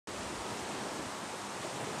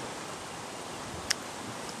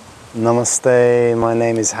Namaste, my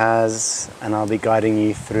name is Haz and I'll be guiding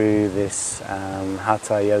you through this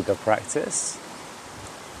Hatha Yoga practice.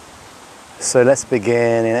 So let's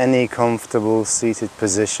begin in any comfortable seated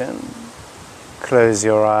position. Close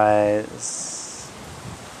your eyes,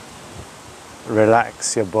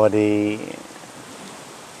 relax your body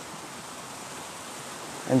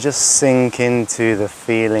and just sink into the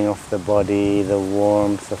feeling of the body, the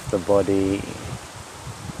warmth of the body,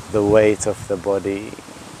 the weight of the body,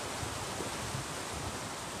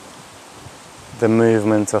 the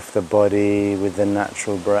movement of the body with the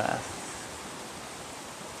natural breath.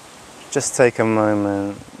 Just take a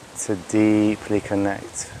moment to deeply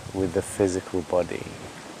connect with the physical body.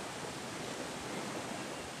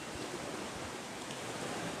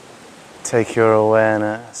 Take your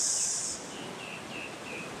awareness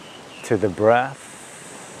to the breath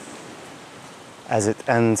as it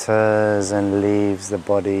enters and leaves the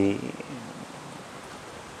body.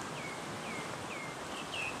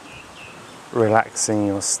 Relaxing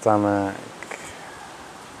your stomach,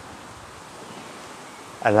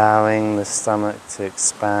 allowing the stomach to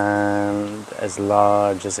expand as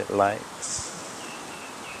large as it likes.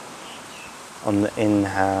 On the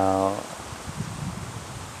inhale,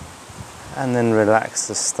 and then relax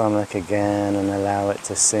the stomach again and allow it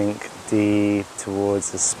to sink deep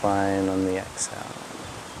towards the spine on the exhale.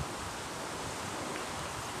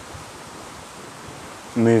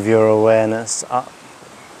 Move your awareness up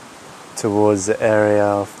towards the area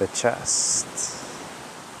of the chest,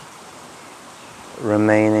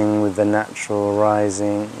 remaining with the natural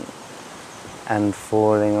rising and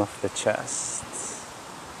falling of the chest.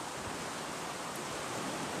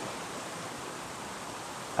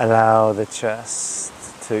 Allow the chest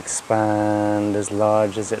to expand as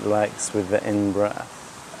large as it likes with the in-breath.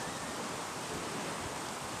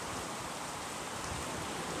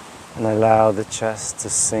 And allow the chest to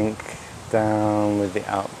sink down with the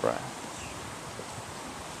out-breath.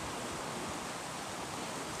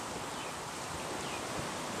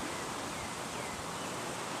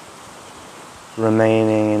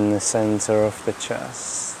 Remaining in the center of the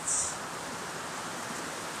chest,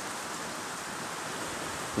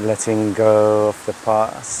 letting go of the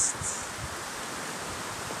past,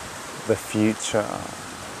 the future,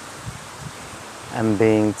 and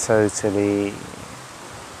being totally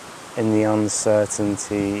in the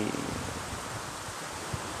uncertainty,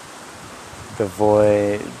 the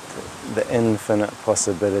void, the infinite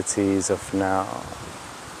possibilities of now.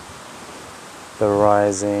 The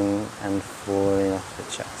rising and falling of the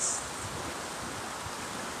chest,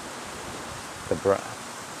 the breath.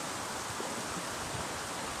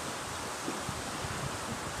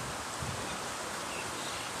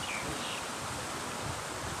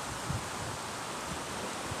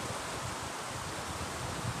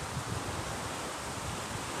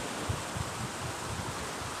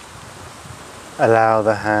 Allow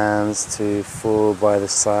the hands to fall by the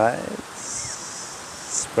sides,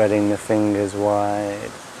 spreading the fingers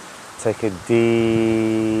wide. Take a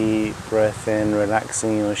deep breath in,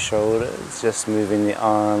 relaxing your shoulders, just moving the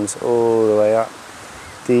arms all the way up.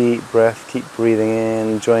 Deep breath, keep breathing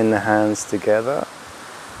in, join the hands together.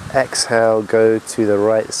 Exhale, go to the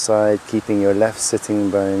right side, keeping your left sitting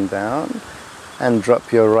bone down, and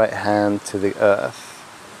drop your right hand to the earth.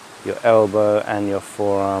 Your elbow and your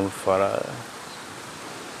forearm follow.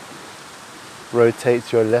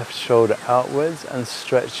 Rotate your left shoulder outwards and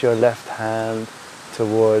stretch your left hand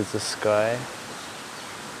towards the sky.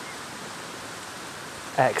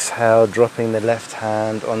 Exhale, dropping the left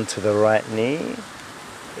hand onto the right knee.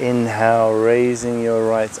 Inhale, raising your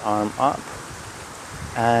right arm up.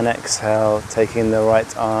 And exhale, taking the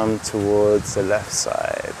right arm towards the left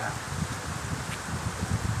side.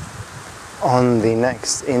 On the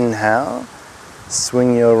next inhale,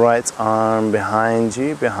 swing your right arm behind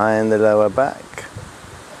you, behind the lower back.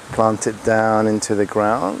 Plant it down into the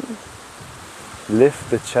ground. Lift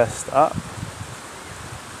the chest up.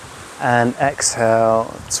 And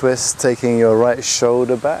exhale, twist, taking your right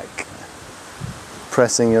shoulder back.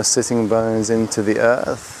 Pressing your sitting bones into the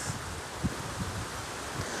earth.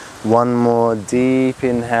 One more deep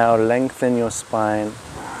inhale, lengthen your spine.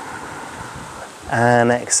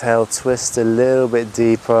 And exhale, twist a little bit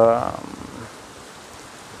deeper.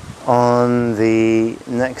 On the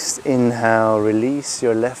next inhale, release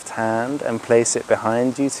your left hand and place it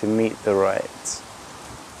behind you to meet the right.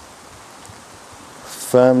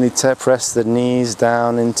 Firmly press the knees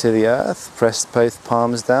down into the earth, press both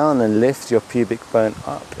palms down and lift your pubic bone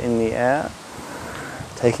up in the air.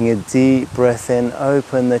 Taking a deep breath in,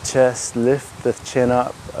 open the chest, lift the chin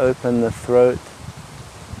up, open the throat.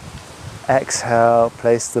 Exhale,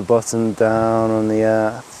 place the bottom down on the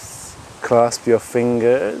earth. clasp your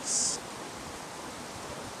fingers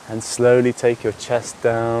and slowly take your chest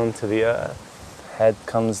down to the earth. Head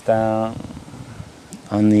comes down.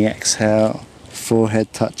 On the exhale,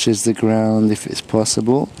 forehead touches the ground if it's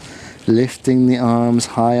possible. Lifting the arms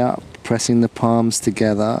high up, pressing the palms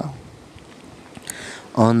together.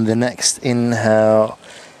 On the next inhale,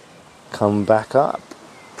 come back up.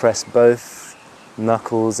 Press both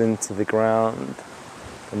knuckles into the ground,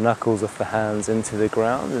 the knuckles of the hands into the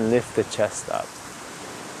ground, and lift the chest up.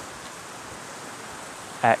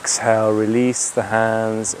 Exhale, release the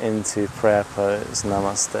hands into prayer pose,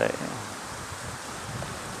 Namaste.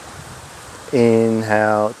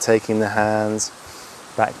 Inhale, taking the hands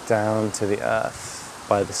back down to the earth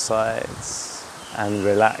by the sides, and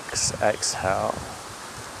relax, exhale.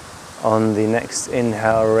 On the next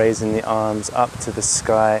inhale, raising the arms up to the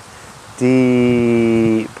sky,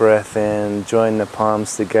 deep breath in, join the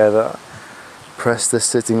palms together, press the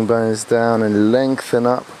sitting bones down and lengthen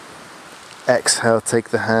up. Exhale, take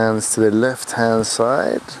the hands to the left hand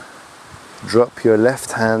side, drop your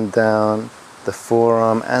left hand down, the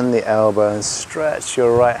forearm and the elbow, and stretch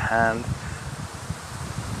your right hand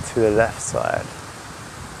to the left side.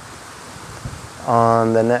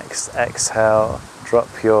 On the next exhale,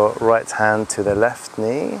 drop your right hand to the left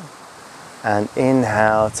knee, and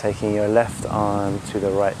inhale, taking your left arm to the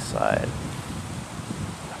right side.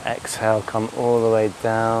 Exhale, come all the way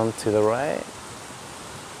down to the right.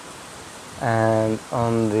 And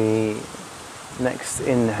on the next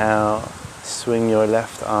inhale, swing your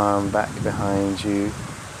left arm back behind you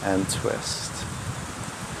and twist.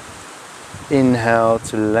 Inhale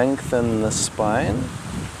to lengthen the spine,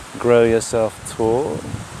 grow yourself tall.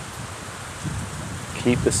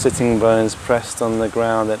 Keep the sitting bones pressed on the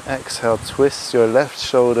ground, and exhale, twist your left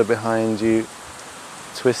shoulder behind you,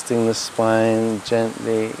 twisting the spine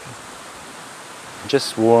gently,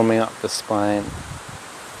 just warming up the spine.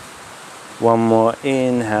 One more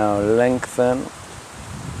inhale, lengthen.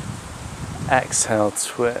 Exhale,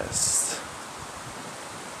 twist.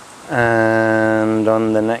 And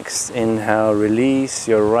on the next inhale, release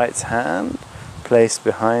your right hand, place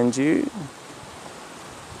behind you.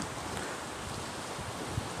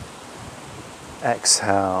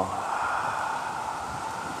 Exhale.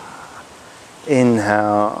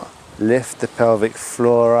 Inhale, lift the pelvic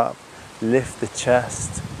floor up, lift the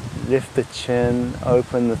chest, lift the chin,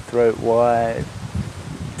 open the throat wide.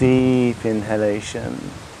 Deep inhalation.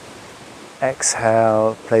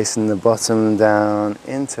 Exhale, placing the bottom down,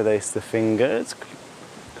 interlace the fingers,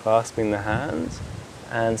 clasping the hands,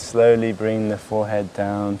 and slowly bring the forehead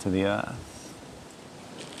down to the earth.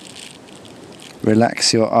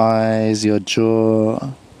 Relax your eyes, your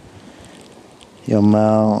jaw, your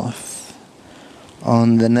mouth.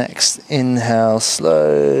 On the next inhale,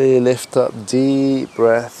 slowly lift up, deep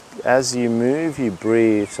breath. As you move, you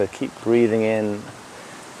breathe, so keep breathing in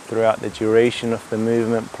throughout the duration of the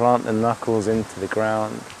movement. Plant the knuckles into the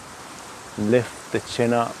ground, lift the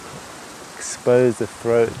chin up, expose the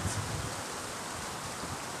throat,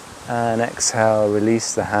 and exhale,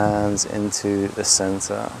 release the hands into the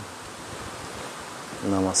center.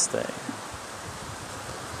 Namaste.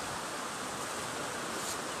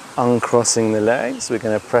 Uncrossing the legs, we're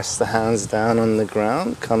going to press the hands down on the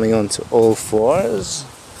ground, coming onto all fours.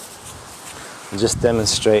 Just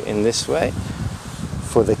demonstrate in this way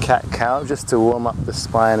for the cat-cow, just to warm up the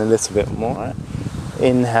spine a little bit more.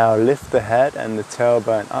 Inhale, lift the head and the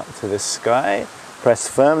tailbone up to the sky. Press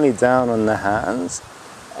firmly down on the hands.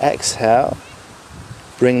 Exhale,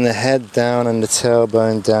 bring the head down and the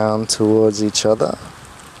tailbone down towards each other,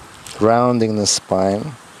 grounding the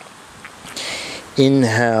spine.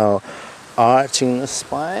 Inhale, arching the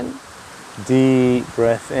spine. Deep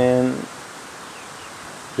breath in,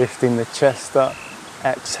 lifting the chest up.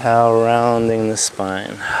 Exhale, rounding the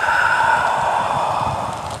spine.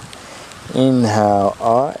 Inhale,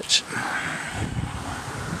 arch.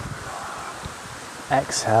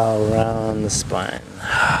 Exhale, round the spine.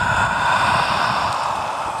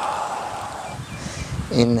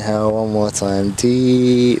 Inhale one more time,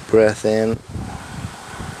 deep breath in.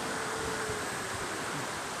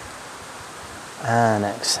 And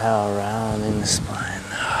exhale, rounding the spine.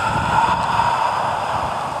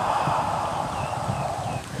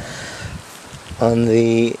 On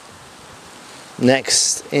the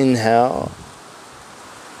next inhale,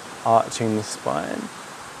 arching the spine.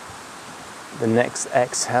 The next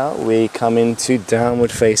exhale, we come into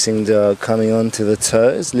downward facing dog, coming onto the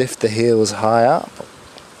toes. Lift the heels high up.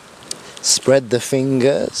 Spread the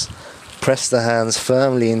fingers. Press the hands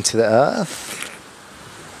firmly into the earth.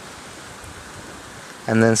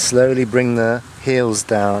 And then slowly bring the heels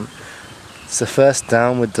down. It's the first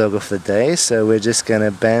downward dog of the day, so we're just going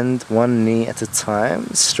to bend one knee at a time,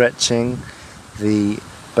 stretching the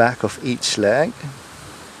back of each leg.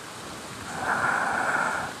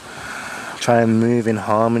 Try and move in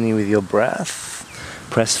harmony with your breath.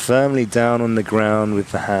 Press firmly down on the ground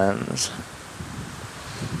with the hands.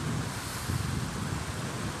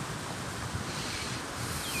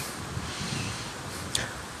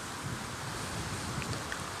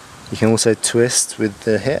 You can also twist with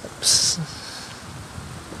the hips.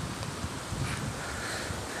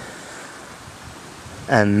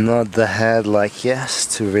 And nod the head like yes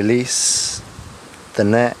to release the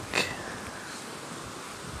neck.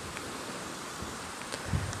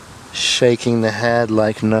 Shaking the head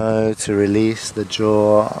like no to release the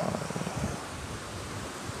jaw.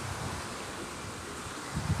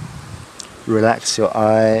 Relax your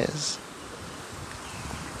eyes.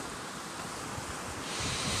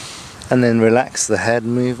 And then relax the head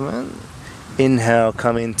movement. Inhale,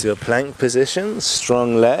 come into a plank position,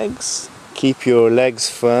 strong legs. Keep your legs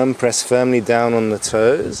firm, press firmly down on the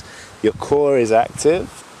toes. Your core is active.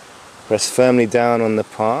 Press firmly down on the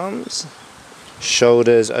palms.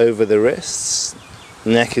 Shoulders over the wrists.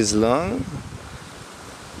 Neck is long.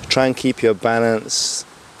 Try and keep your balance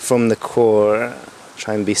from the core.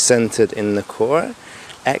 Try and be centered in the core.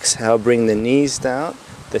 Exhale, bring the knees down,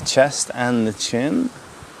 the chest and the chin.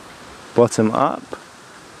 Bottom up.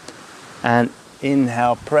 And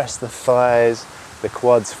inhale, press the thighs, the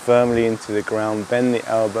quads firmly into the ground, bend the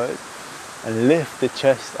elbows, and lift the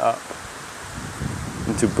chest up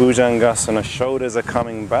into Bhujangasana. Shoulders are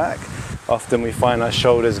coming back. Often we find our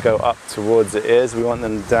shoulders go up towards the ears. We want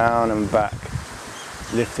them down and back.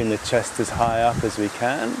 Lifting the chest as high up as we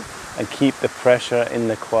can, and keep the pressure in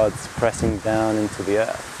the quads pressing down into the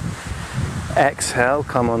earth. Exhale,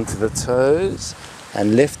 come onto the toes,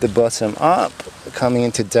 and lift the bottom up, coming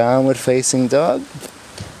into downward facing dog.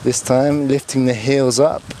 This time lifting the heels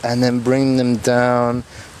up and then bring them down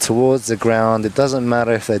towards the ground. It doesn't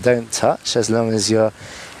matter if they don't touch, as long as you're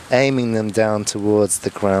aiming them down towards the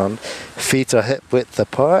ground. Feet are hip width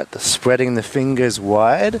apart, spreading the fingers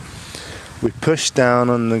wide. We push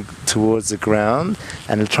down towards the ground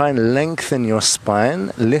and try and lengthen your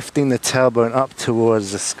spine, lifting the tailbone up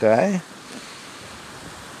towards the sky.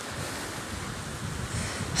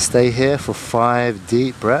 Stay here for 5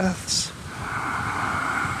 deep breaths.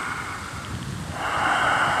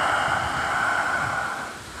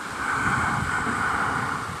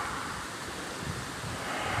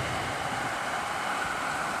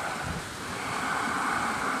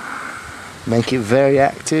 Make it very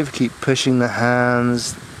active, keep pushing the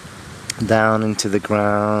hands down into the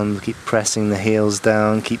ground, keep pressing the heels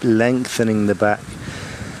down, keep lengthening the back,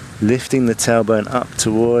 lifting the tailbone up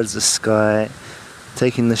towards the sky,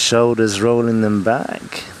 taking the shoulders, rolling them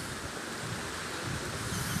back.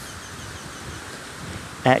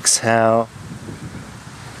 Exhale,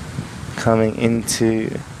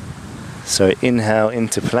 inhale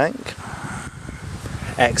into plank.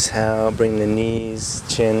 Exhale, bring the knees,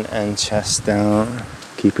 chin and chest down,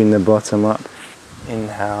 keeping the bottom up.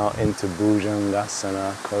 Inhale into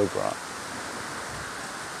Bhujangasana, Cobra.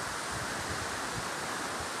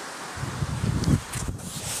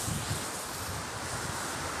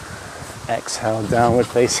 Exhale, downward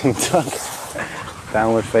facing dog.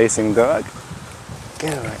 Downward facing dog.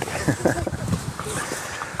 Get it right.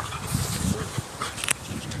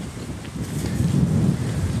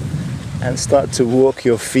 And start to walk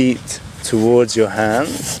your feet towards your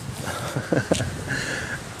hands.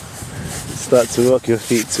 Start to walk your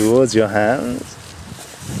feet towards your hands.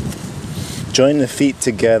 Join the feet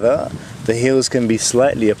together. The heels can be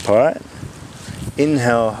slightly apart.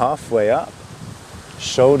 Inhale, halfway up.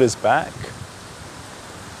 Shoulders back.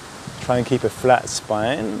 Try and keep a flat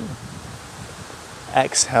spine.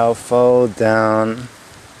 Exhale, fold down.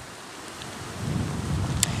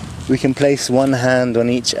 We can place one hand on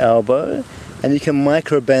each elbow, and you can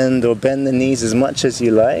micro bend or bend the knees as much as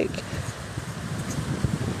you like.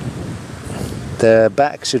 The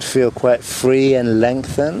back should feel quite free and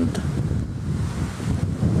lengthened.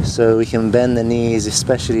 So we can bend the knees,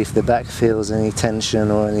 especially if the back feels any tension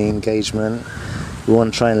or any engagement. We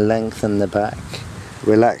want to try and lengthen the back.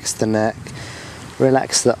 Relax the neck.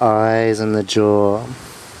 Relax the eyes and the jaw.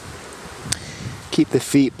 Keep the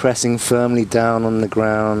feet pressing firmly down on the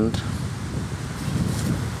ground.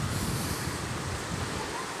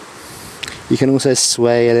 You can also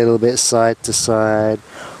sway a little bit side to side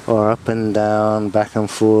or up and down, back and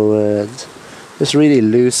forward. Just really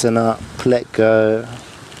loosen up, let go.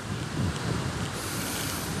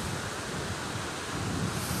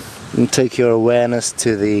 And take your awareness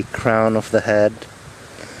to the crown of the head.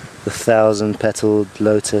 the 1,000-petaled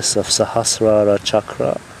lotus of Sahasrara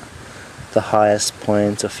Chakra, the highest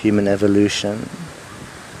point of human evolution,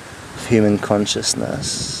 of human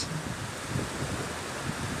consciousness,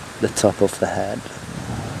 the top of the head.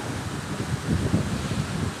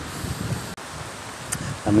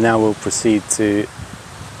 And now we'll proceed to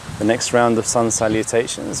the next round of sun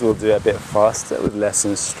salutations. We'll do it a bit faster with less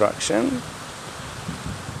instruction.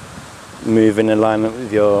 Move in alignment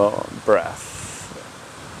with your breath.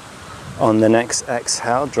 On the next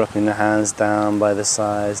exhale, dropping the hands down by the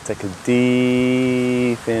sides, take a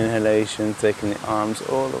deep inhalation, taking the arms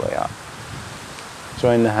all the way up.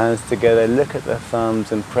 Join the hands together, look at the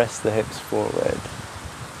thumbs and press the hips forward.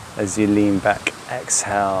 As you lean back,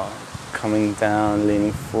 exhale, coming down,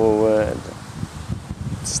 leaning forward.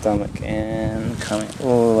 Stomach in, coming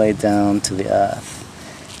all the way down to the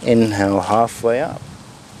earth. Inhale, halfway up.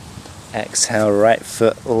 Exhale, right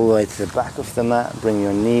foot all the way to the back of the mat. Bring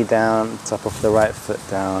your knee down, top of the right foot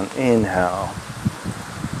down. Inhale.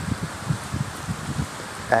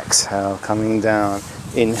 Exhale, coming down.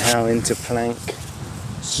 Inhale into plank.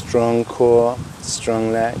 Strong core,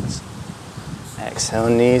 strong legs. Exhale,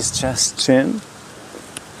 knees, chest, chin.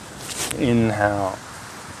 Inhale.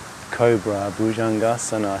 Cobra,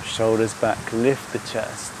 Bhujangasana, shoulders back, lift the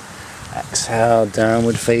chest. Exhale,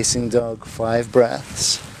 downward facing dog, 5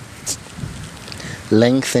 breaths.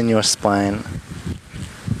 Lengthen your spine.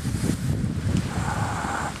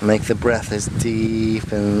 Make the breath as deep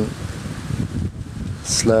and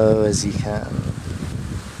slow as you can.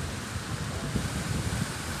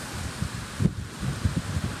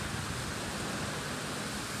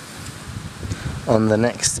 On the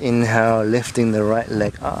next inhale, lifting the right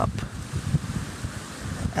leg up.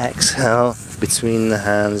 Exhale, between the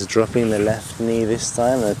hands, dropping the left knee this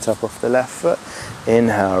time, the top of the left foot.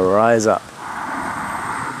 Inhale, rise up.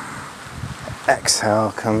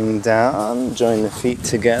 Exhale, coming down, join the feet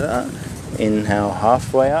together. Inhale,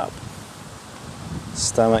 halfway up.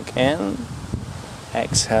 Stomach in.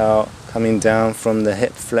 Exhale, coming down from the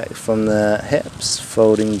hip flex, from the hips,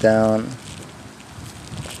 folding down.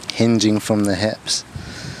 Hinging from the hips.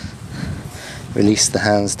 Release the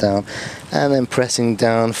hands down and then pressing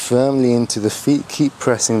down firmly into the feet. Keep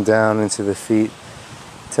pressing down into the feet,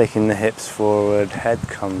 taking the hips forward. Head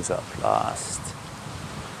comes up last.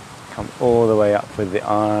 Come all the way up with the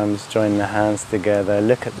arms. Join the hands together.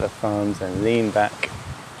 Look at the thumbs and lean back.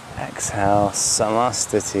 Exhale,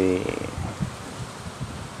 Samastiti.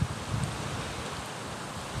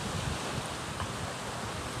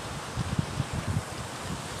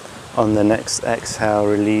 On the next exhale,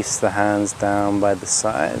 release the hands down by the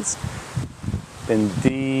sides. Then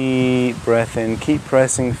deep breath in. Keep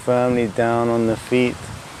pressing firmly down on the feet,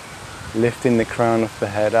 lifting the crown of the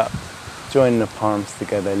head up. Join the palms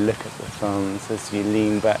together. Look at the thumbs as you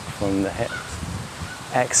lean back from the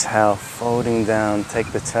hips. Exhale, folding down.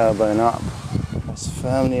 Take the tailbone up. Press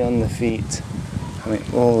firmly on the feet, coming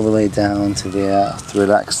all the way down to the earth.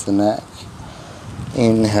 Relax the neck.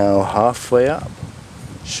 Inhale, halfway up.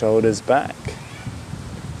 Shoulders back,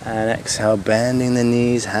 and exhale, bending the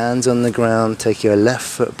knees, hands on the ground. Take your left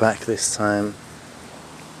foot back this time,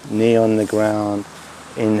 knee on the ground.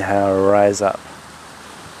 Inhale, rise up,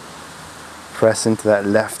 press into that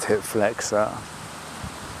left hip flexor.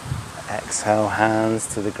 Exhale,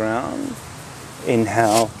 hands to the ground.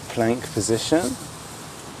 Inhale, plank position,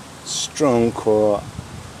 strong core.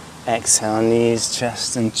 Exhale, knees,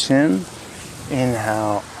 chest and chin.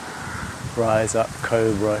 Inhale, rise up,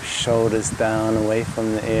 cobra, shoulders down away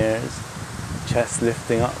from the ears, chest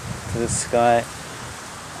lifting up to the sky.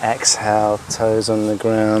 Exhale, toes on the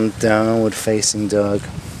ground, downward facing dog.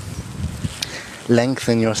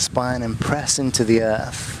 Lengthen your spine and press into the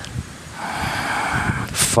earth.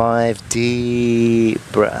 5 deep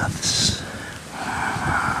breaths.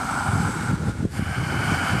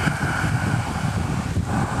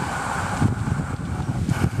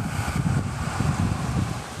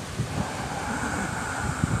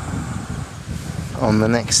 On the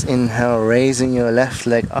next inhale, raising your left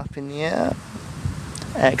leg up in the air.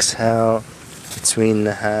 Exhale, between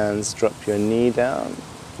the hands, drop your knee down,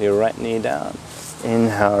 your right knee down.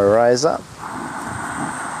 Inhale, rise up.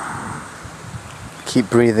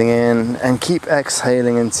 Keep breathing in and keep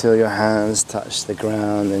exhaling until your hands touch the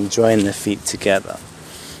ground and join the feet together.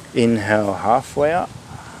 Inhale, halfway up.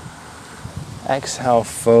 Exhale,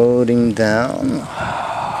 folding down.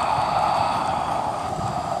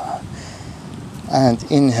 And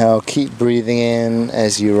inhale, keep breathing in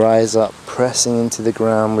as you rise up, pressing into the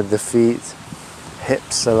ground with the feet.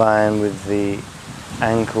 Hips align with the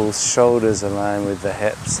ankles, shoulders align with the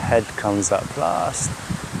hips, head comes up last.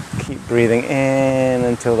 Keep breathing in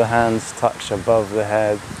until the hands touch above the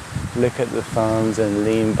head. Look at the thumbs and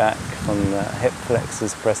lean back from the hip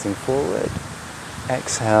flexors pressing forward.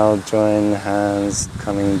 Exhale, join the hands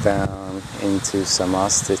coming down into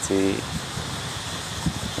Samastiti.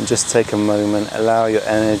 And just take a moment, allow your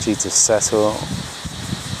energy to settle.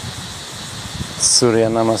 Surya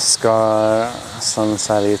Namaskar, sun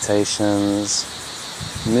salutations.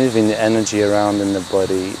 Moving the energy around in the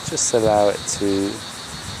body, just allow it to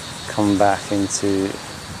come back into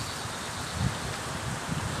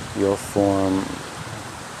your form.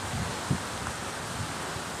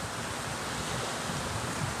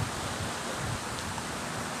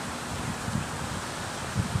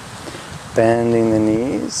 Bending the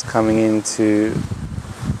knees, coming into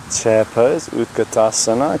chair pose,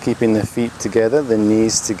 Utkatasana, keeping the feet together, the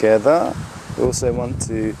knees together. We also want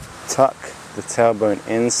to tuck the tailbone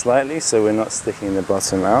in slightly so we're not sticking the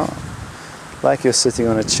bottom out. Like you're sitting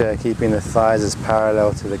on a chair, keeping the thighs as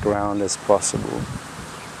parallel to the ground as possible.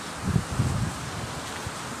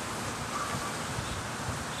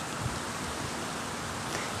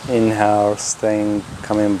 Inhale,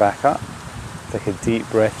 coming back up. Take a deep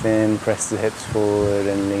breath in, press the hips forward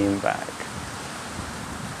and lean back.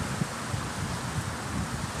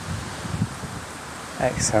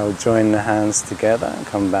 Exhale, join the hands together and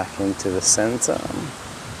come back into the center.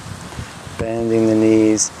 Bending the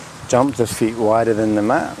knees, jump the feet wider than the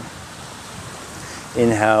mat.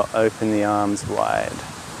 Inhale, open the arms wide.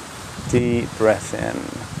 Deep breath in.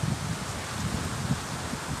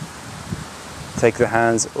 Take the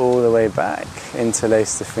hands all the way back,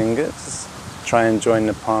 interlace the fingers. Try and join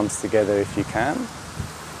the palms together if you can.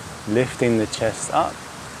 Lifting the chest up.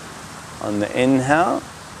 On the inhale,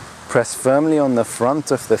 press firmly on the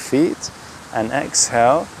front of the feet, and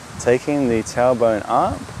exhale, taking the tailbone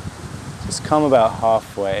up. Just come about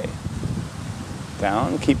halfway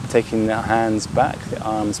down. Keep taking the hands back, the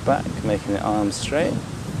arms back, making the arms straight.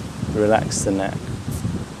 Relax the neck.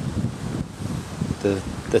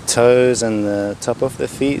 The toes and the top of the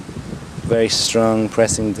feet very strong,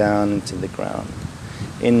 pressing down into the ground.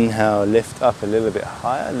 Inhale, lift up a little bit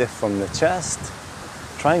higher, lift from the chest.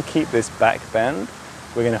 Try and keep this back bend.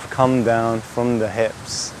 We're going to come down from the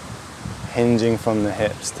hips, hinging from the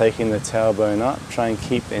hips, taking the tailbone up. Try and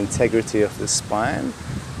keep the integrity of the spine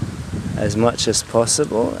as much as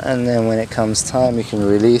possible. And then when it comes time, you can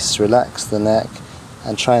release, relax the neck,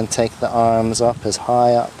 and try and take the arms up as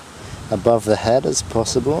high up above the head as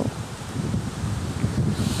possible.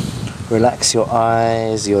 Relax your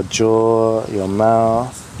eyes, your jaw, your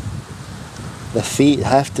mouth. The feet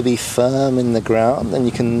have to be firm in the ground, and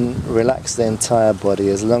you can relax the entire body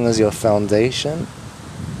as long as your foundation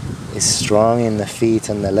is strong in the feet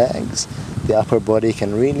and the legs. The upper body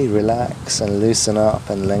can really relax and loosen up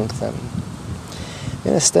and lengthen. I'm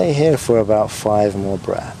going to stay here for about 5 more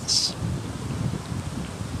breaths.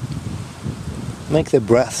 Make the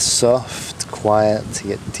breath soft, quiet,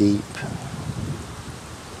 yet deep.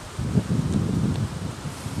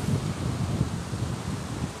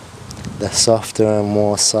 The softer and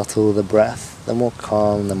more subtle the breath, the more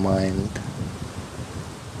calm the mind,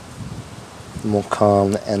 the more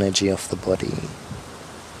calm the energy of the body.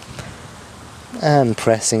 And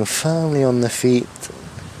pressing firmly on the feet,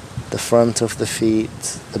 the front of the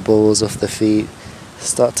feet, the balls of the feet.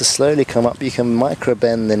 Start to slowly come up. You can micro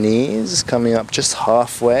bend the knees, coming up just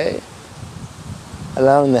halfway,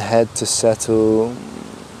 allowing the head to settle.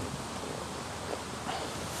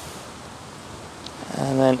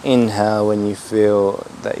 And then inhale when you feel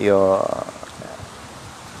that your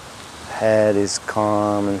head is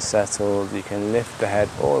calm and settled. You can lift the head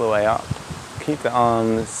all the way up. Keep the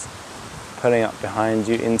arms pulling up behind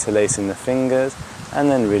you, interlacing the fingers, and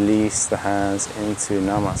then release the hands into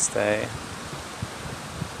Namaste.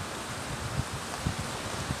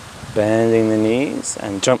 Bending the knees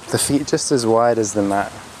and jump the feet just as wide as the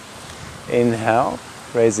mat. Inhale,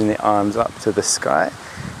 raising the arms up to the sky.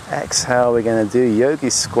 Exhale, we're going to do yogi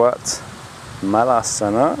squat,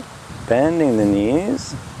 malasana, bending the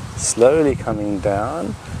knees, slowly coming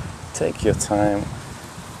down. Take your time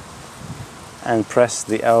and press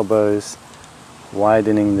the elbows,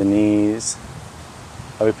 widening the knees,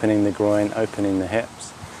 opening the groin, opening the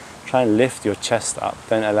hips. Try and lift your chest up,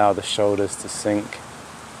 don't allow the shoulders to sink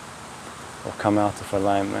or come out of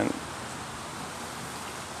alignment.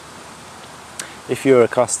 If you're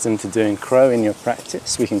accustomed to doing crow in your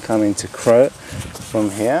practice, we can come into crow from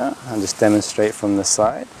here and just demonstrate from the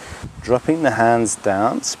side. Dropping the hands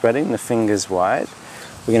down, spreading the fingers wide.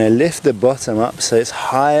 We're going to lift the bottom up so it's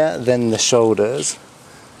higher than the shoulders.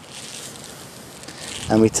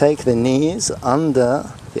 And we take the knees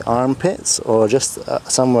under the armpits or just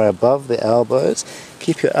somewhere above the elbows.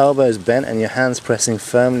 Keep your elbows bent and your hands pressing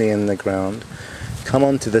firmly in the ground. Come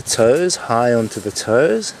onto the toes, high onto the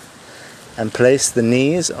toes, and place the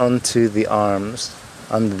knees onto the arms,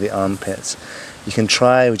 under the armpits. You can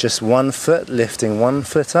try with just one foot, lifting one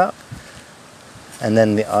foot up, and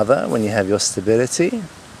then the other when you have your stability.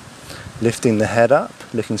 Lifting the head up,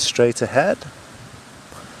 looking straight ahead.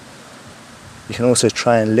 You can also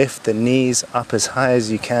try and lift the knees up as high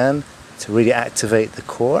as you can to really activate the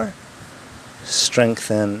core.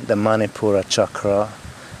 Strengthen the Manipura chakra,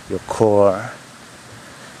 your core.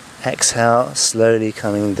 Exhale, slowly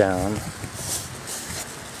coming down.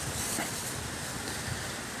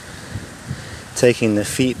 Taking the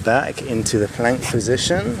feet back into the plank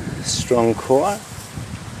position, strong core.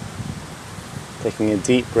 Taking a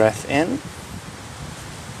deep breath in.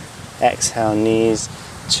 Exhale, knees,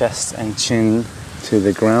 chest and chin to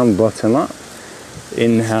the ground, bottom up.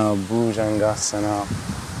 Inhale, Bhujangasana,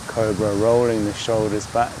 Cobra, rolling the shoulders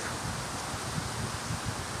back.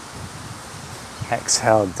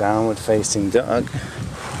 Exhale, downward facing dog.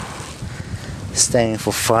 Staying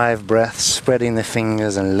for 5 breaths, spreading the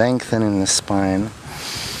fingers and lengthening the spine.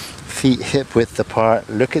 Feet hip width apart,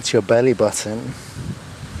 look at your belly button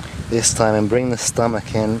this time and bring the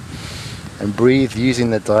stomach in and breathe using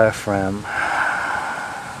the diaphragm.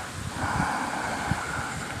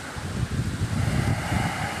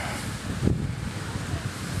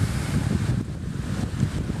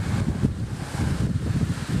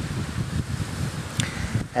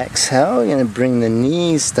 Exhale, you're going to bring the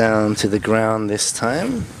knees down to the ground this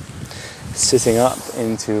time. Sitting up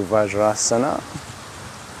into Vajrasana.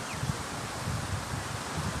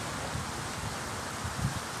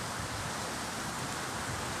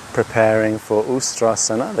 Preparing for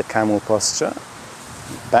Ustrasana, the camel posture.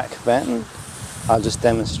 Back bend. I'll just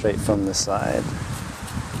demonstrate from the side.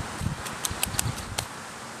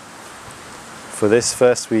 For this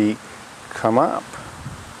first we come up.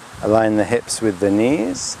 Align the hips with the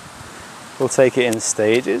knees. We'll take it in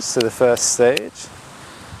stages. So the first stage,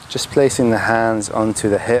 just placing the hands onto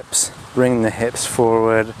the hips, bring the hips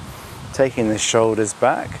forward, taking the shoulders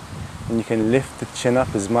back, and you can lift the chin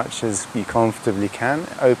up as much as you comfortably can,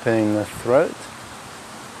 opening the throat.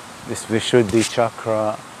 This Vishuddhi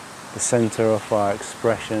chakra, the center of our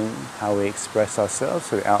expression, how we express ourselves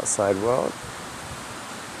to the outside world.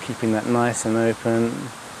 Keeping that nice and open.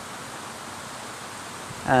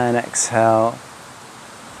 And exhale,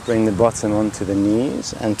 bring the bottom onto the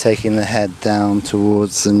knees and taking the head down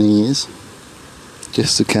towards the knees,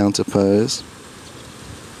 just to counterpose.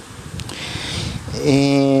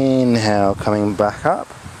 Inhale, coming back up.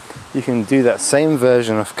 You can do that same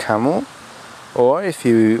version of camel, or if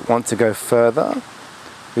you want to go further,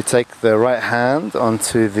 we take the right hand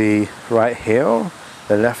onto the right heel,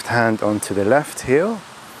 the left hand onto the left heel,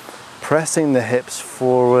 pressing the hips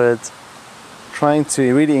forward, trying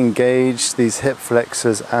to really engage these hip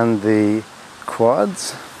flexors and the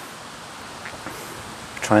quads.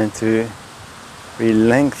 Trying to really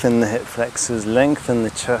lengthen the hip flexors, lengthen the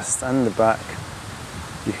chest and the back.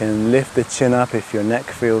 You can lift the chin up if your neck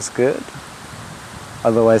feels good.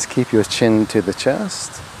 Otherwise, keep your chin to the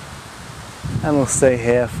chest. And we'll stay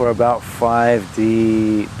here for about 5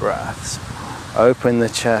 deep breaths. Open the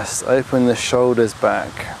chest, open the shoulders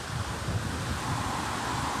back.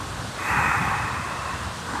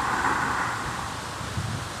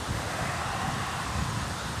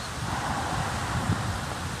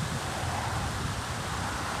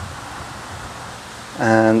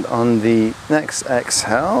 And on the next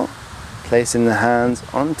exhale, placing the hands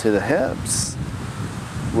onto the hips,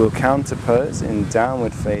 we'll counterpose in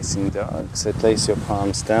downward facing dog. So place your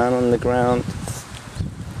palms down on the ground,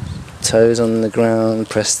 toes on the ground,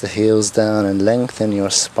 press the heels down and lengthen your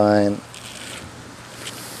spine.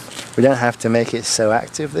 We don't have to make it so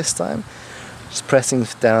active this time. Just pressing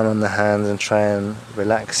down on the hands and try and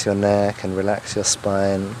relax your neck and relax your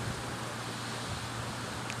spine.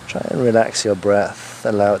 Try and relax your breath,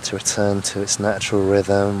 allow it to return to its natural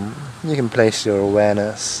rhythm. You can place your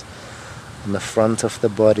awareness on the front of the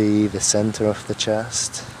body, the center of the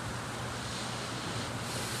chest.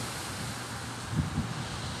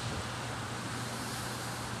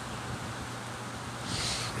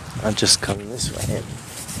 I'll just come this way.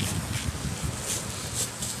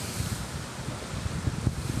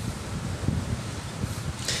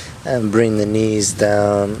 And bring the knees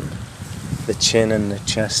down, the chin and the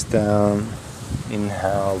chest down.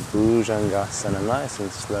 Inhale, Bhujangasana, nice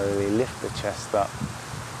and slowly lift the chest up.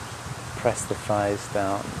 Press the thighs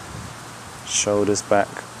down, shoulders back.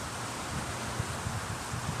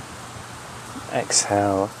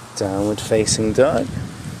 Exhale, downward facing dog.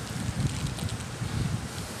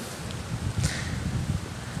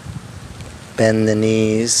 Bend the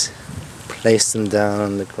knees, place them down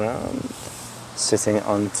on the ground, sitting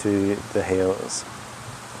onto the heels.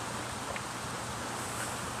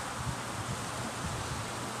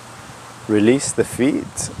 Release the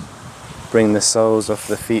feet, bring the soles of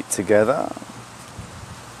the feet together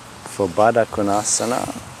for Baddha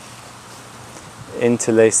Konasana.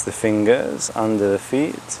 Interlace the fingers under the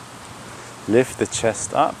feet, lift the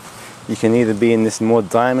chest up. You can either be in this more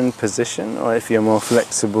diamond position, or if you're more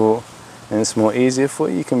flexible and it's more easier for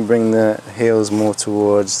you, you can bring the heels more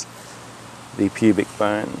towards the pubic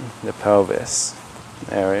bone, the pelvis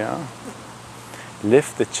area.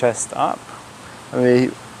 Lift the chest up, and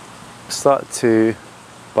we start to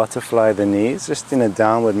butterfly the knees, just in a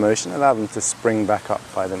downward motion. Allow them to spring back up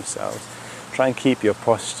by themselves. Try and keep your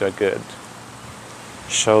posture good.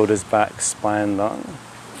 Shoulders back, spine long.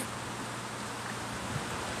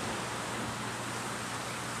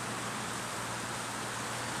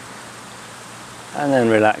 And then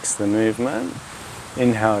relax the movement.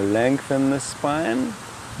 Inhale, lengthen the spine.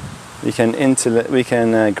 We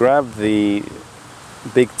can grab the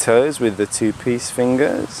big toes with the two-piece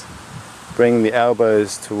fingers. Bring the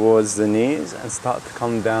elbows towards the knees and start to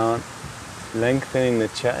come down, lengthening the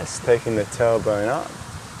chest, taking the tailbone up.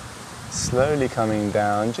 Slowly coming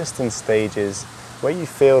down, just in stages where you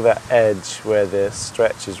feel that edge where the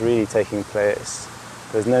stretch is really taking place.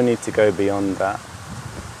 There's no need to go beyond that.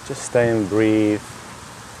 Just stay and breathe,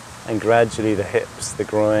 and gradually the hips, the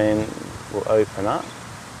groin will open up.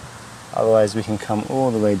 Otherwise we can come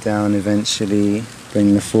all the way down eventually,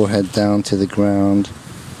 bring the forehead down to the ground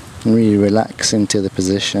and really relax into the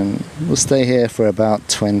position. We'll stay here for about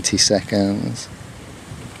 20 seconds.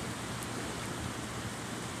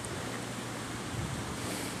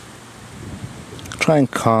 Try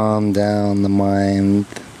and calm down the mind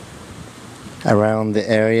around the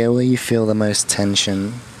area where you feel the most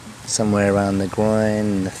tension. Somewhere around the groin,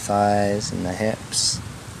 and the thighs and the hips.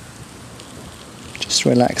 Just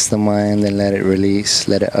relax the mind and let it release,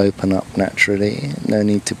 let it open up naturally. No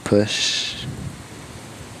need to push.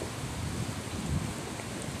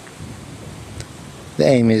 The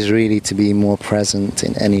aim is really to be more present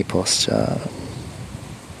in any posture.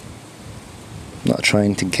 Not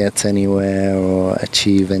trying to get anywhere or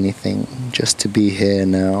achieve anything. Just to be here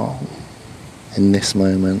now, in this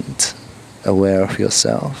moment, aware of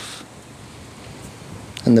yourself.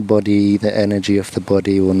 And the body, the energy of the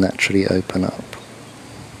body will naturally open up.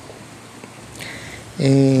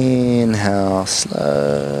 Inhale,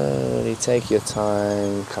 slowly take your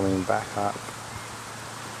time, coming back up.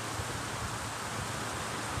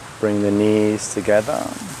 Bring the knees together.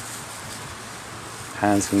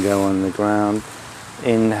 Hands can go on the ground.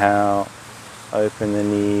 Inhale, open the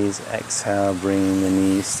knees. Exhale, bring the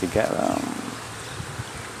knees together.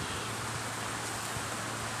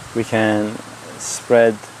 We can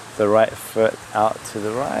spread the right foot out to the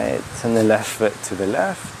right and the left foot to the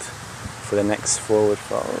left for the next forward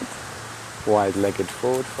fold, wide-legged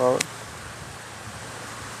forward fold.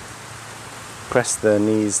 Press the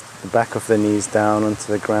knees, the back of the knees down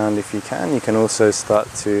onto the ground if you can. You can also start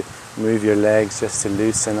to move your legs just to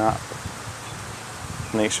loosen up.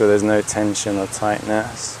 Make sure there's no tension or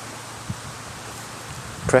tightness.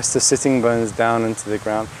 Press the sitting bones down into the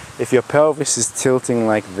ground. If your pelvis is tilting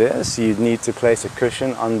like this, you'd need to place a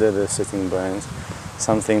cushion under the sitting bones,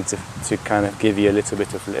 something to kind of give you a little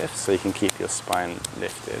bit of lift so you can keep your spine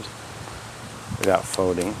lifted without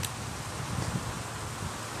folding.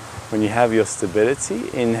 When you have your stability,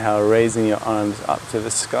 inhale, raising your arms up to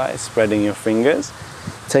the sky, spreading your fingers.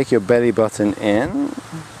 Take your belly button in.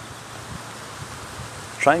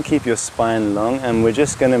 Try and keep your spine long, and we're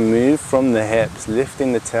just going to move from the hips,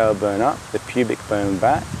 lifting the tailbone up, the pubic bone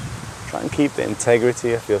back. Try and keep the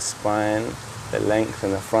integrity of your spine, the length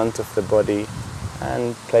in the front of the body,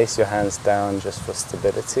 and place your hands down just for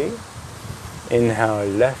stability. Inhale,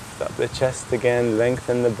 lift up the chest again,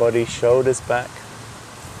 lengthen the body, shoulders back.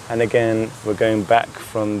 And again, we're going back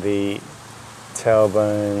from the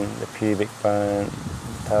tailbone, the pubic bone,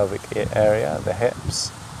 pelvic area, the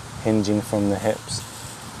hips, hinging from the hips.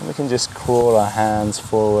 And we can just crawl our hands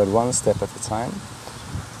forward one step at a time.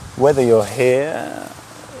 Whether you're here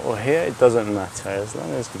or here, it doesn't matter, as long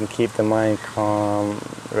as you can keep the mind calm,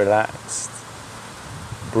 relaxed.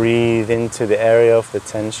 Breathe into the area of the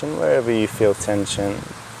tension, wherever you feel tension.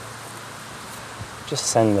 Just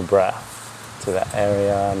send the breath to that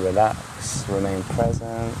area and relax, remain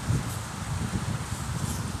present.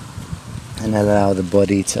 And allow the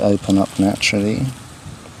body to open up naturally.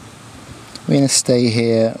 We're going to stay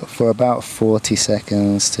here for about 40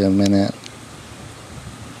 seconds to a minute.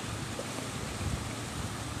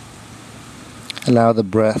 Allow the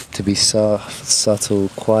breath to be soft, subtle,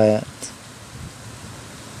 quiet.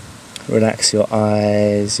 Relax your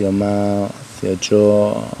eyes, your mouth, your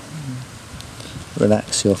jaw.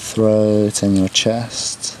 Relax your throat and your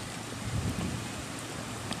chest.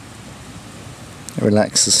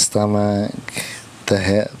 Relax the stomach, the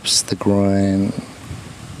hips, the groin,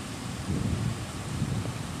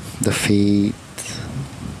 the feet.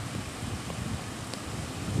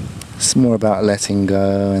 It's more about letting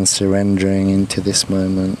go and surrendering into this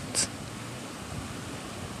moment.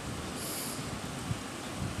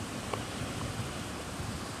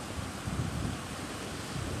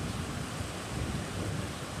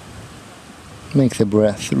 Make the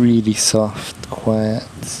breath really soft, quiet,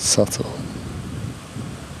 subtle.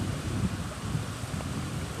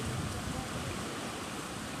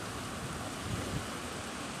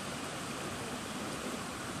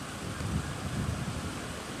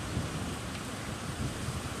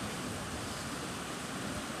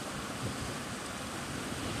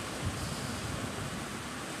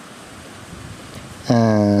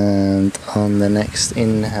 And on the next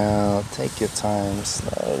inhale, take your time,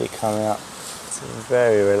 slowly coming up to a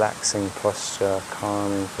very relaxing posture,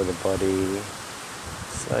 calming for the body.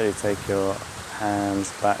 Slowly take your hands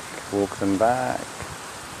back, walk them back,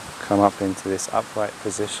 come up into this upright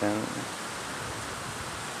position.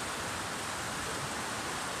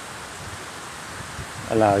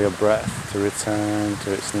 Allow your breath to return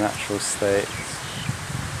to its natural state.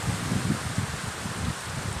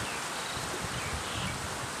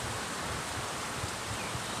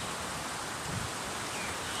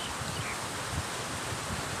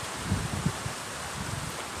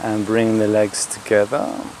 And bring the legs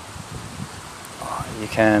together. You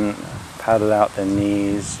can paddle out the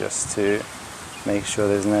knees just to make sure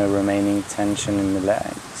there's no remaining tension in the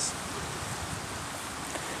legs.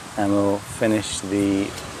 And we'll finish the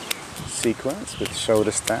sequence with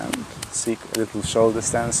shoulder stand, little shoulder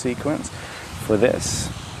stand sequence. For this,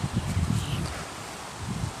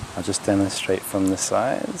 I'll just demonstrate from the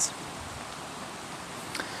sides.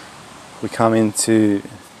 We come into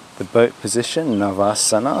the boat position,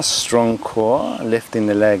 Navasana, strong core, lifting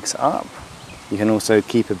the legs up. You can also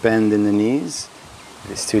keep a bend in the knees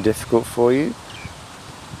if it's too difficult for you.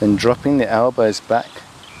 Then dropping the elbows back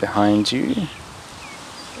behind you.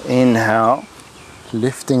 Inhale,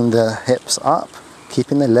 lifting the hips up,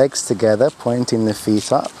 keeping the legs together, pointing the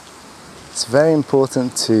feet up. It's very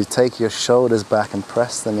important to take your shoulders back and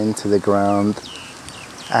press them into the ground.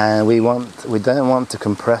 And we don't want to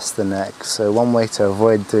compress the neck, so one way to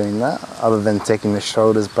avoid doing that, other than taking the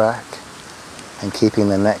shoulders back and keeping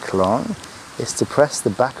the neck long, is to press the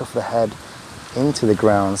back of the head into the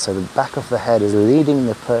ground. So the back of the head is leading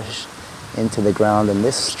the push into the ground, and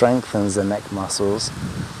this strengthens the neck muscles,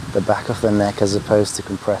 the back of the neck, as opposed to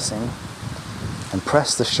compressing. And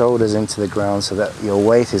press the shoulders into the ground so that your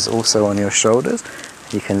weight is also on your shoulders.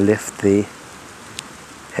 You can lift the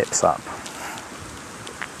hips up.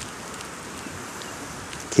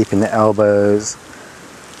 Keeping the elbows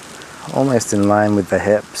almost in line with the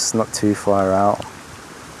hips, not too far out.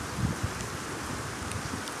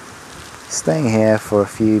 Staying here for a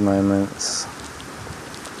few moments.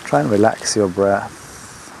 Try and relax your breath.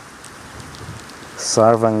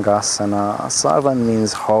 Sarvangasana. Sarvan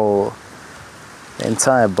means whole. The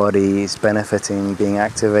entire body is benefiting, being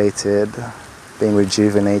activated, being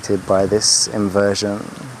rejuvenated by this inversion.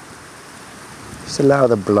 Just allow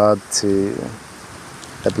the blood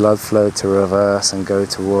flow to reverse and go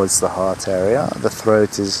towards the heart area. The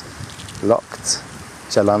throat is locked,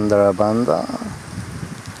 Jalandhara Bandha.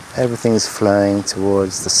 Everything's flowing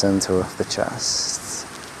towards the center of the chest.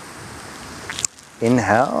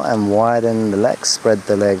 Inhale and widen the legs, spread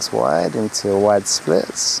the legs wide into wide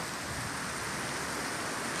splits.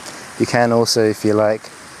 You can also, if you like,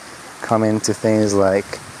 come into things like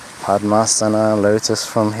Padmasana, lotus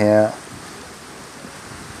from here,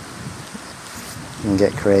 and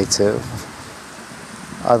get creative.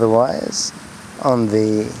 Otherwise, on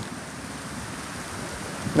the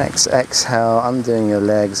next exhale, undoing your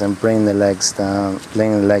legs and bring the legs down,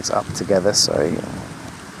 bring the legs up together, sorry.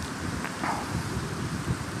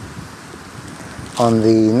 On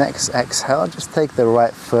the next exhale, just take the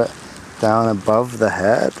right foot down above the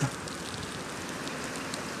head,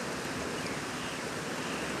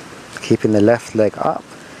 keeping the left leg up.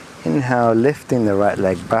 Inhale, lifting the right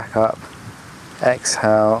leg back up.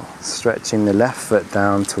 Exhale, stretching the left foot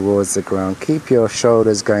down towards the ground. Keep your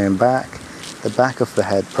shoulders going back, the back of the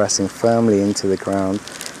head pressing firmly into the ground,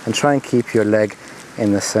 and try and keep your leg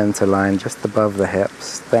in the center line just above the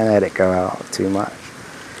hips. Don't let it go out too much.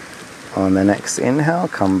 On the next inhale,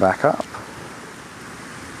 come back up.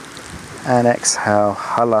 And exhale,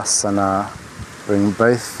 halasana. Bring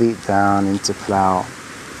both feet down into plow.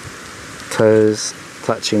 Toes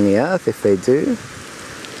touching the earth if they do.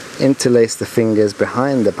 Interlace the fingers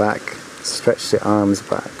behind the back. Stretch the arms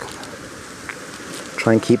back.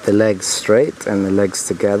 Try and keep the legs straight and the legs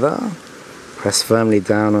together. Press firmly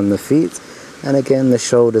down on the feet. And again, the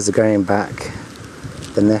shoulders are going back.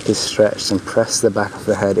 The neck is stretched, and press the back of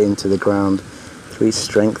the head into the ground. Please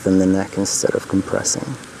strengthen the neck instead of compressing.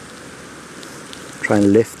 Try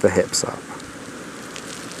and lift the hips up.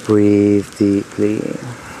 Breathe deeply.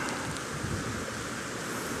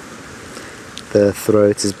 The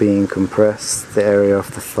throat is being compressed. The area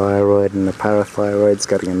of the thyroid and the parathyroid is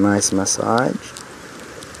getting a nice massage.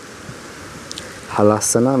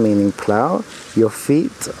 Halasana, meaning plow. Your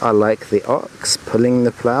feet are like the ox pulling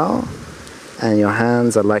the plow, and your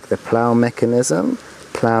hands are like the plow mechanism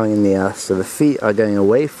plowing in the earth. So the feet are going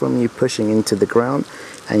away from you, pushing into the ground,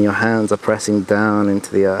 and your hands are pressing down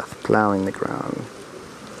into the earth, plowing the ground.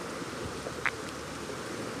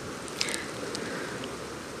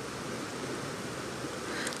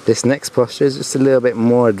 This next posture is just a little bit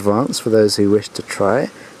more advanced for those who wish to try.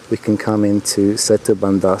 We can come into Setu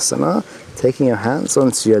Bandhasana, taking your hands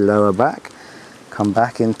onto your lower back. Come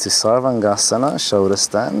back into Sarvangasana, shoulder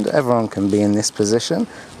stand. Everyone can be in this position,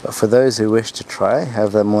 but for those who wish to try,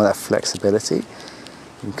 have that flexibility, you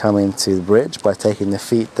can come into the bridge by taking the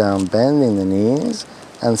feet down, bending the knees,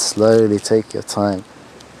 and slowly take your time,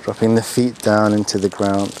 dropping the feet down into the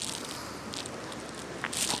ground,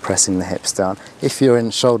 pressing the hips down. If you're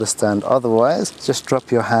in shoulder stand otherwise, just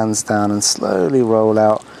drop your hands down and slowly roll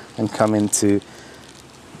out and come into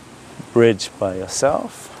bridge by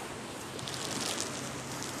yourself.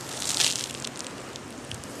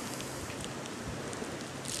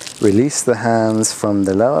 Release the hands from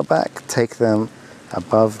the lower back, take them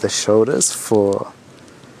above the shoulders for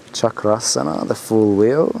Chakrasana, the full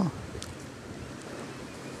wheel.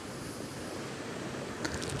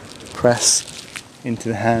 Press into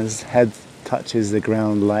the hands, head touches the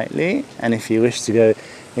ground lightly, and if you wish to go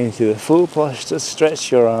into the full posture,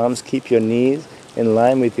 stretch your arms, keep your knees in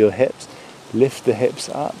line with your hips, lift the hips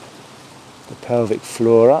up, the pelvic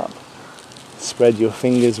floor up. Spread your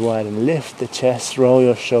fingers wide and lift the chest, roll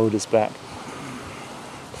your shoulders back.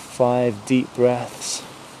 5 deep breaths.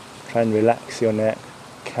 Try and relax your neck,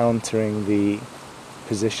 countering the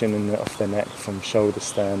position of the neck from shoulder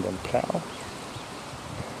stand and plow.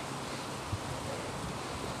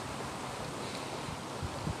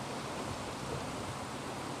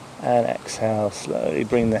 And exhale, slowly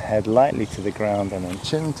bring the head lightly to the ground and then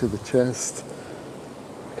chin to the chest.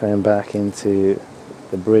 Coming back into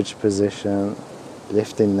the bridge position,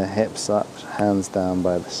 lifting the hips up, hands down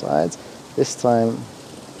by the sides. This time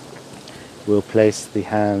we'll place the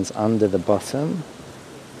hands under the bottom,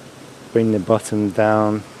 bring the bottom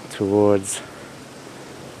down towards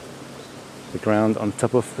the ground on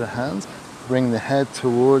top of the hands, bring the head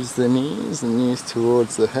towards the knees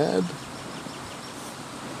towards the head,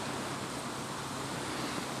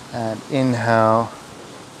 and inhale,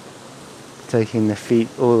 taking the feet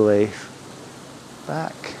all the way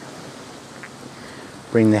back.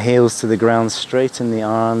 Bring the heels to the ground, straighten the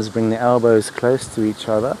arms, bring the elbows close to each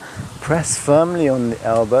other. Press firmly on the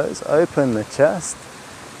elbows, open the chest,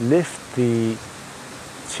 lift the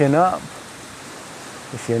chin up.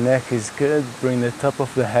 If your neck is good, bring the top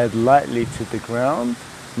of the head lightly to the ground.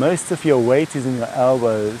 Most of your weight is in your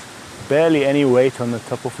elbows, barely any weight on the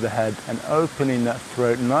top of the head, and opening that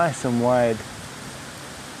throat nice and wide.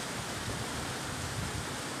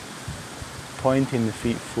 Pointing the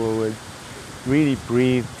feet forward. Really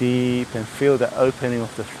breathe deep and feel the opening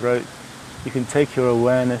of the throat. You can take your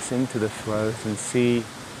awareness into the throat and see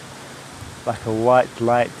like a white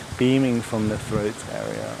light beaming from the throat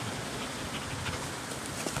area.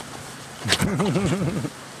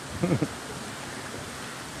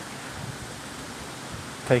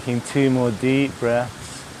 Taking 2 more deep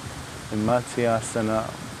breaths in Matsyasana.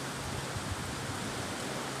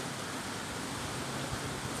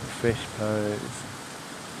 Fish pose.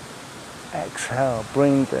 Exhale,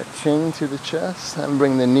 bring the chin to the chest and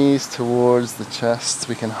bring the knees towards the chest.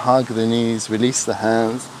 We can hug the knees, release the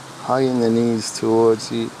hands, hugging the knees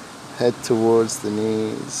towards you, head towards the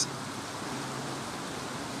knees.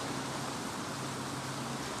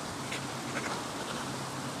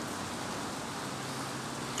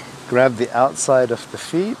 Grab the outside of the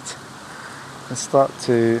feet and start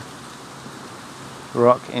to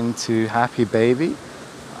rock into happy baby.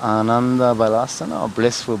 Ananda Balasana, or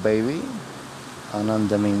blissful baby.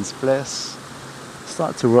 Ananda means bliss.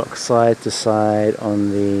 Start to rock side to side on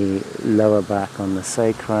the lower back, on the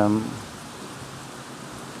sacrum.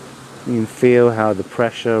 You can feel how the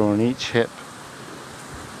pressure on each hip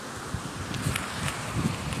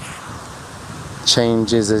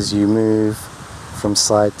changes as you move from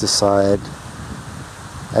side to side.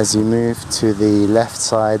 As you move to the left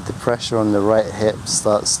side, the pressure on the right hip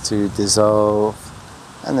starts to dissolve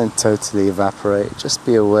and then totally evaporate. Just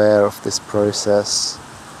be aware of this process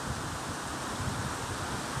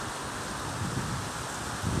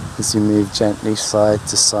as you move gently side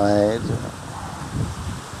to side.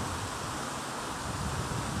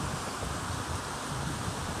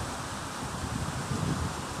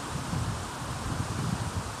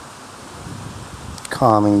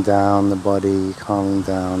 Calming down the body, calming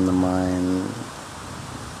down the mind.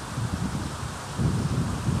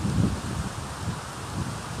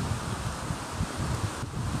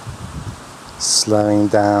 Slowing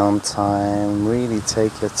down time, really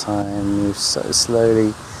take your time, move so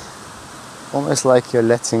slowly, almost like you're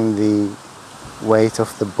letting the weight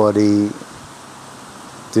of the body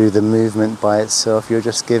do the movement by itself. You're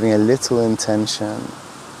just giving a little intention.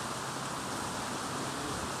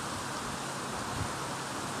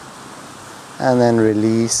 And then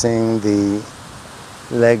releasing the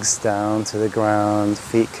legs down to the ground.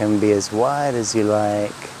 Feet can be as wide as you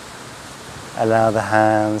like. Allow the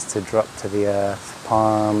hands to drop to the earth,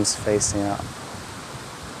 palms facing up.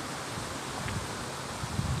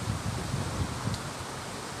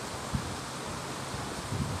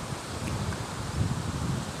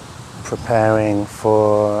 Preparing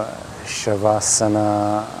for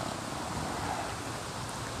Shavasana,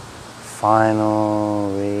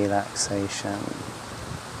 final relaxation.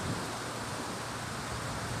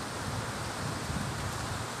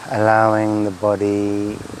 Allowing the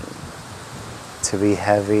body to be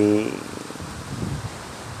heavy.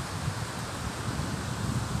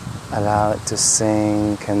 Allow it to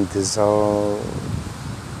sink and dissolve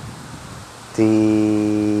deep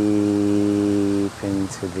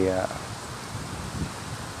into the earth.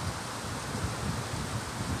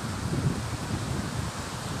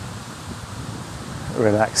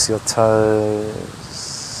 Relax your toes.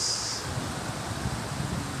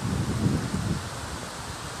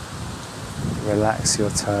 Relax your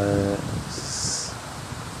toes.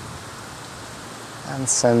 And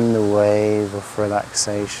send the wave of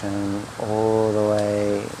relaxation all the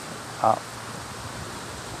way up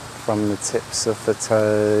from the tips of the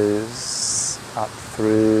toes, up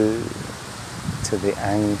through to the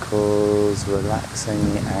ankles,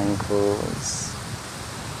 relaxing the ankles.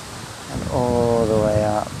 And all the way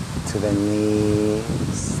up to the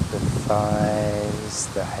knees, the thighs,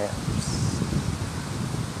 the hips,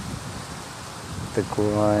 the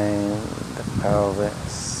groin, the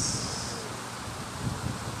pelvis,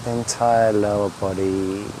 the entire lower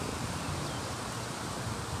body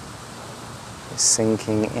is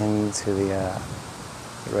sinking into the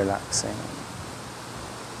earth, relaxing.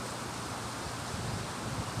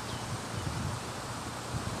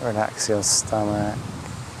 Relax your stomach,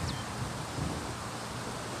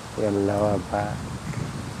 your lower back.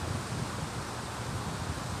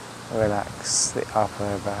 Relax the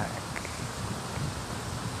upper back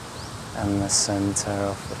and the center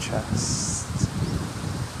of the chest.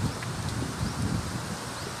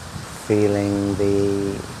 Feeling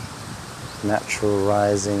the natural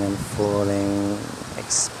rising and falling,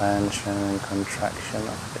 expansion and contraction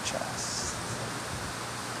of the chest.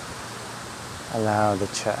 Allow the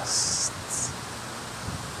chest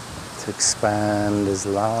to expand as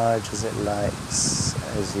large as it likes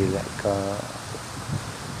as you let go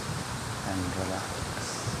and relax.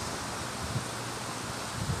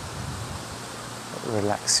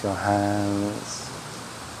 Relax your hands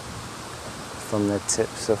from the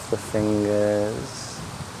tips of the fingers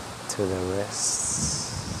to the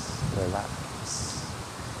wrists. Relax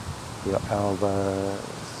your elbows,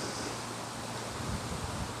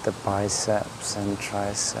 the biceps and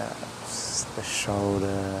triceps, the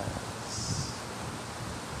shoulders,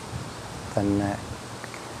 the neck,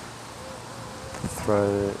 the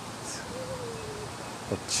throat,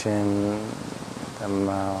 the chin, the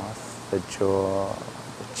mouth, the jaw,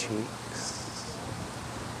 the cheeks.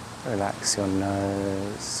 Relax your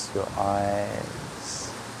nose, your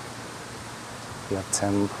eyes, your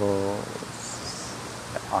temples,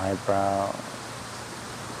 the eyebrows,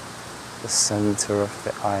 the center of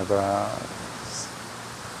the eyebrows,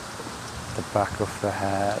 the back of the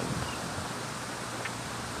head,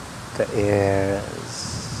 the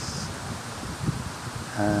ears,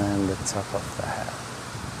 and the top of the head.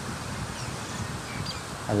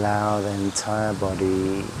 Allow the entire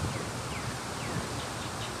body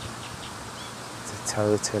to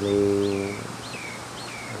totally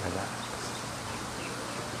relax.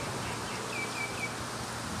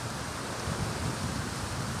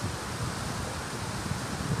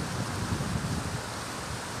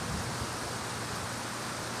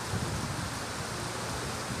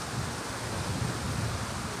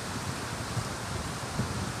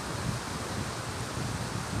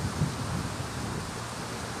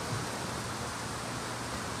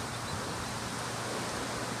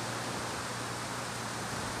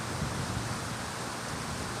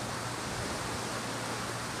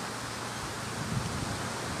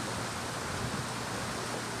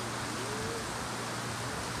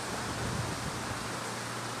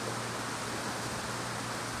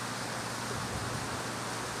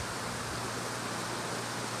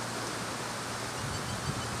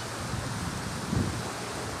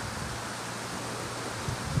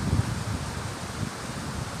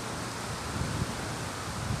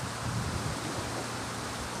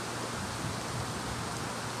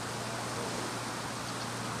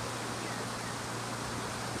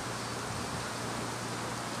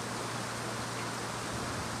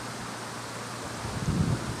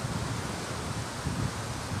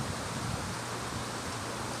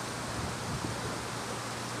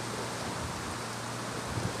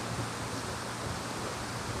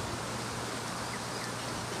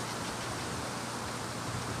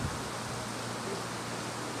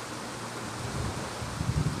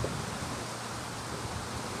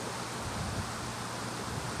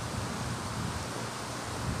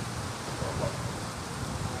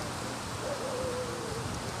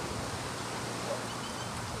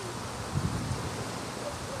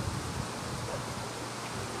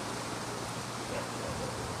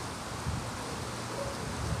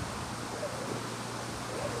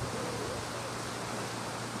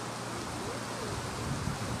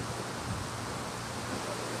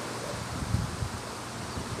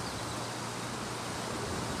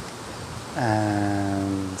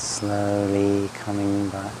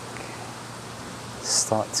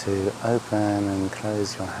 Start to open and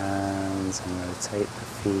close your hands and rotate the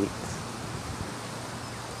feet.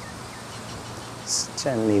 Just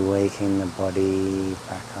gently waking the body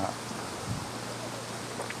back up.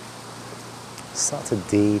 Start to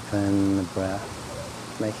deepen the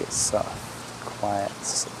breath, make it soft,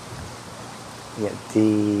 quiet, yet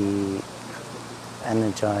deep,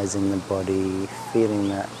 energizing the body, feeling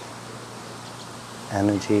that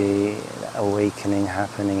energy, that awakening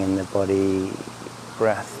happening in the body,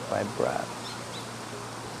 breath by breath.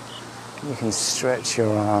 You can stretch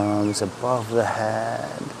your arms above the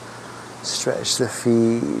head, stretch the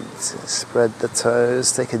feet, spread the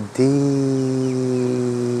toes, take a deeper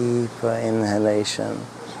inhalation.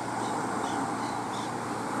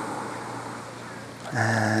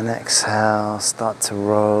 And exhale, start to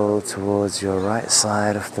roll towards your right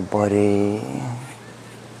side of the body.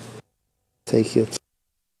 Take your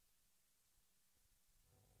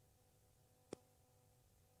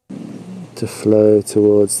to flow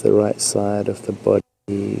towards the right side of the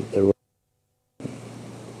body,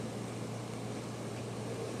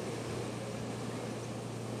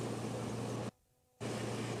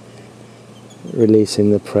 releasing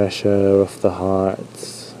the pressure of the heart,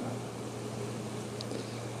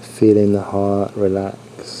 feeling the heart relax.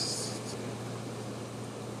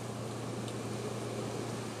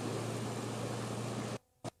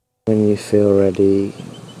 When you feel ready,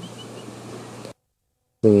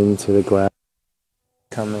 into the ground,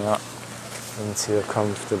 coming up into a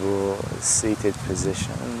comfortable seated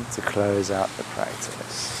position to close out the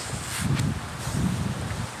practice.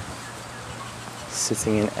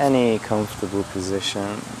 Sitting in any comfortable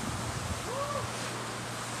position.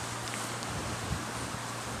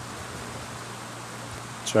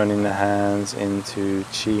 Joining the hands into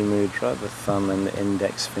Chi Mudra, the thumb and the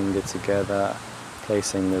index finger together,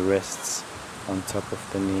 placing the wrists on top of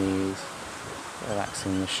the knees,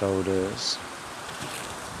 relaxing the shoulders.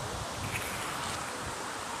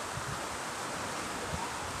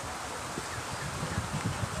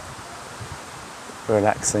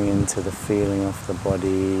 Relaxing into the feeling of the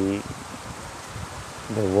body,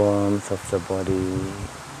 the warmth of the body.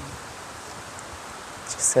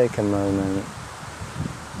 Just take a moment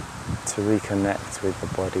to reconnect with the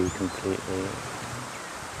body completely.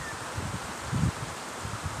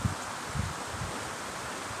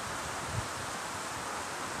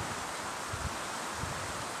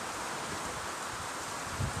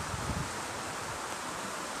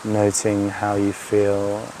 Noting how you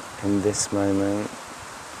feel in this moment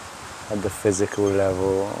at the physical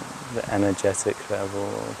level, the energetic level,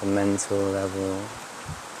 the mental level,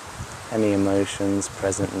 any emotions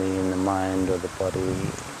presently in the mind or the body.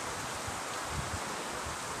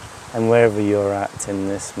 And wherever you're at in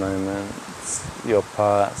this moment, your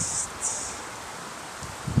past,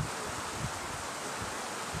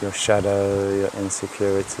 your shadow, your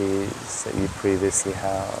insecurities that you previously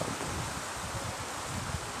held,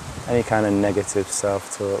 any kind of negative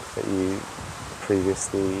self-talk that you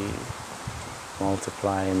previously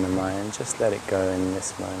multiply in the mind, just let it go in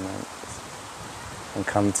this moment and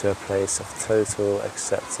come to a place of total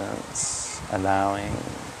acceptance, allowing,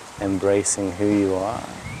 embracing who you are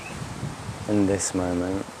in this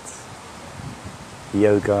moment.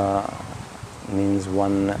 Yoga means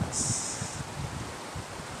oneness,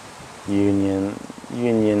 union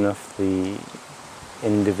of the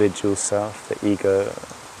individual self, the ego,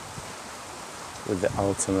 with the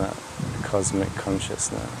ultimate cosmic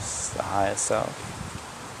consciousness, the higher self.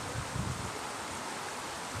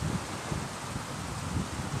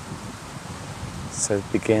 So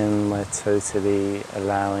begin by totally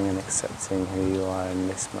allowing and accepting who you are in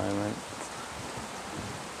this moment.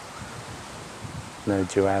 No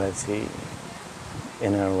duality,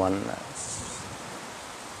 inner oneness.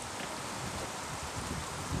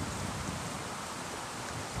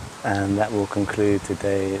 And that will conclude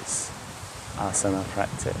today's asana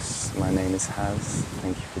practice. My name is Haz.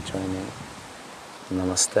 Thank you for joining.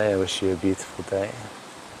 Namaste. I wish you a beautiful day.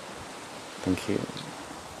 Thank you.